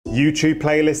YouTube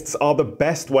playlists are the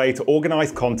best way to organize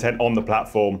content on the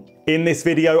platform. In this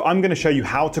video, I'm going to show you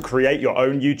how to create your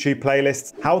own YouTube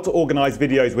playlists, how to organize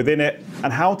videos within it,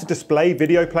 and how to display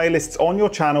video playlists on your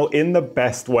channel in the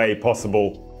best way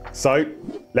possible. So,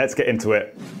 let's get into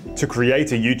it. To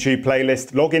create a YouTube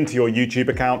playlist, log into your YouTube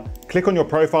account, click on your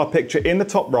profile picture in the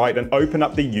top right and open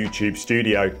up the YouTube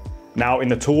Studio. Now in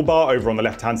the toolbar over on the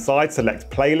left-hand side, select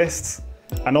Playlists.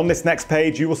 And on this next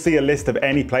page, you will see a list of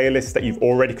any playlists that you've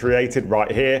already created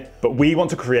right here, but we want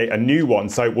to create a new one,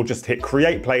 so we'll just hit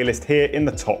Create Playlist here in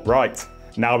the top right.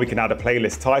 Now we can add a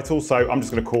playlist title, so I'm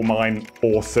just going to call mine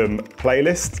Awesome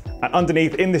Playlist. And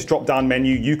underneath in this drop-down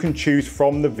menu, you can choose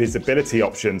from the visibility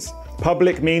options.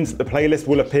 Public means that the playlist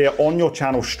will appear on your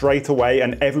channel straight away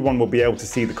and everyone will be able to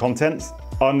see the contents.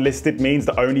 Unlisted means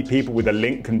that only people with a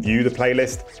link can view the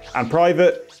playlist. And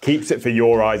private keeps it for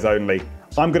your eyes only.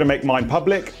 I'm going to make mine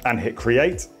public and hit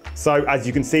create. So as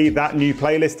you can see, that new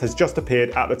playlist has just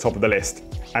appeared at the top of the list.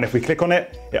 And if we click on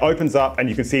it, it opens up and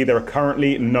you can see there are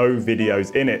currently no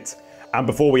videos in it. And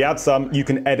before we add some, you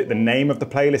can edit the name of the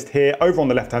playlist here over on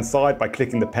the left-hand side by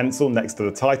clicking the pencil next to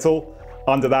the title.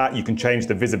 Under that, you can change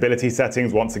the visibility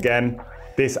settings once again.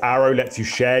 This arrow lets you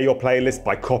share your playlist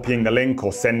by copying the link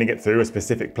or sending it through a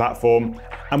specific platform.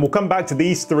 And we'll come back to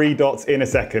these three dots in a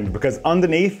second because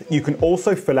underneath you can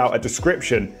also fill out a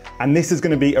description. And this is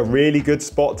going to be a really good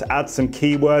spot to add some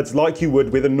keywords like you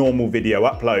would with a normal video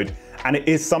upload. And it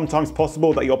is sometimes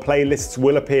possible that your playlists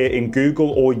will appear in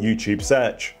Google or YouTube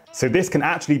search. So this can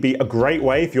actually be a great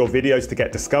way for your videos to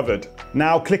get discovered.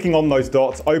 Now clicking on those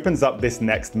dots opens up this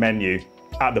next menu.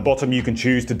 At the bottom you can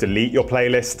choose to delete your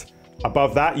playlist.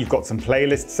 Above that, you've got some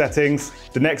playlist settings.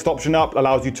 The next option up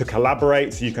allows you to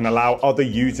collaborate, so you can allow other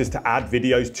users to add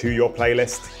videos to your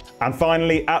playlist. And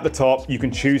finally, at the top, you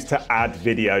can choose to add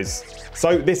videos.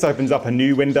 So this opens up a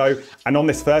new window, and on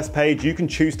this first page, you can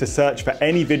choose to search for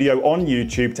any video on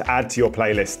YouTube to add to your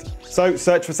playlist. So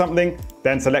search for something,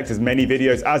 then select as many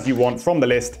videos as you want from the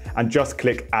list, and just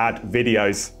click Add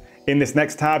Videos. In this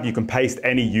next tab, you can paste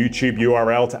any YouTube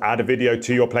URL to add a video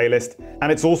to your playlist.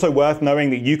 And it's also worth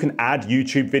knowing that you can add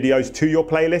YouTube videos to your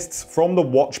playlists from the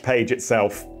watch page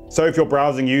itself. So if you're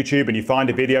browsing YouTube and you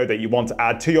find a video that you want to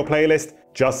add to your playlist,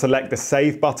 just select the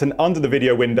Save button under the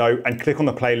video window and click on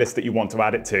the playlist that you want to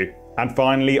add it to. And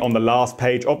finally, on the last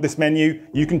page of this menu,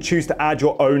 you can choose to add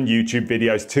your own YouTube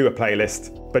videos to a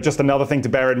playlist. But just another thing to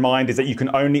bear in mind is that you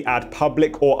can only add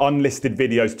public or unlisted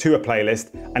videos to a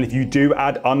playlist. And if you do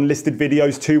add unlisted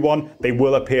videos to one, they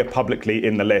will appear publicly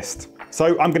in the list.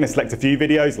 So I'm going to select a few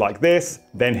videos like this,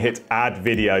 then hit Add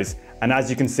Videos. And as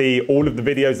you can see, all of the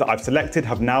videos that I've selected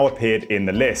have now appeared in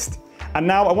the list. And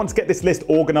now I want to get this list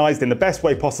organized in the best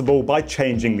way possible by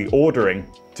changing the ordering.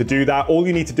 To do that, all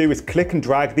you need to do is click and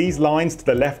drag these lines to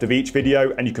the left of each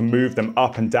video and you can move them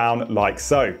up and down like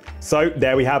so. So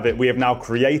there we have it. We have now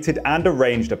created and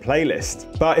arranged a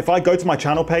playlist. But if I go to my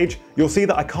channel page, you'll see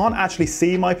that I can't actually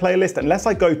see my playlist unless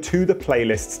I go to the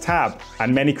Playlists tab.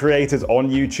 And many creators on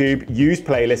YouTube use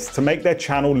playlists to make their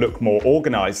channel look more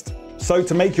organized. So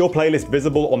to make your playlist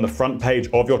visible on the front page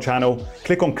of your channel,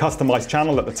 click on Customize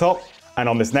Channel at the top. And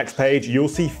on this next page, you'll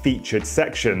see Featured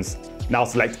Sections. Now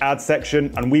select Add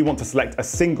Section, and we want to select a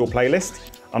single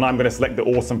playlist. And I'm going to select the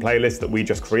Awesome Playlist that we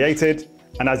just created.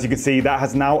 And as you can see, that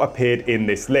has now appeared in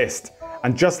this list.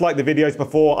 And just like the videos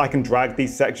before, I can drag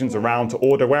these sections around to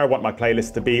order where I want my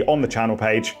playlist to be on the channel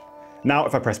page. Now,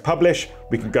 if I press Publish,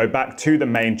 we can go back to the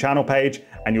main channel page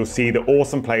and you'll see the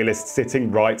Awesome Playlist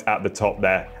sitting right at the top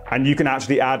there. And you can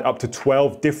actually add up to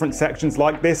 12 different sections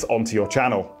like this onto your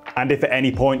channel. And if at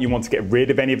any point you want to get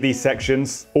rid of any of these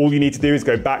sections, all you need to do is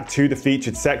go back to the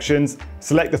featured sections,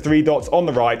 select the three dots on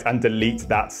the right and delete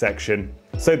that section.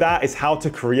 So that is how to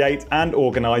create and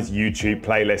organize YouTube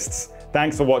playlists.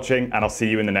 Thanks for watching and I'll see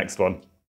you in the next one.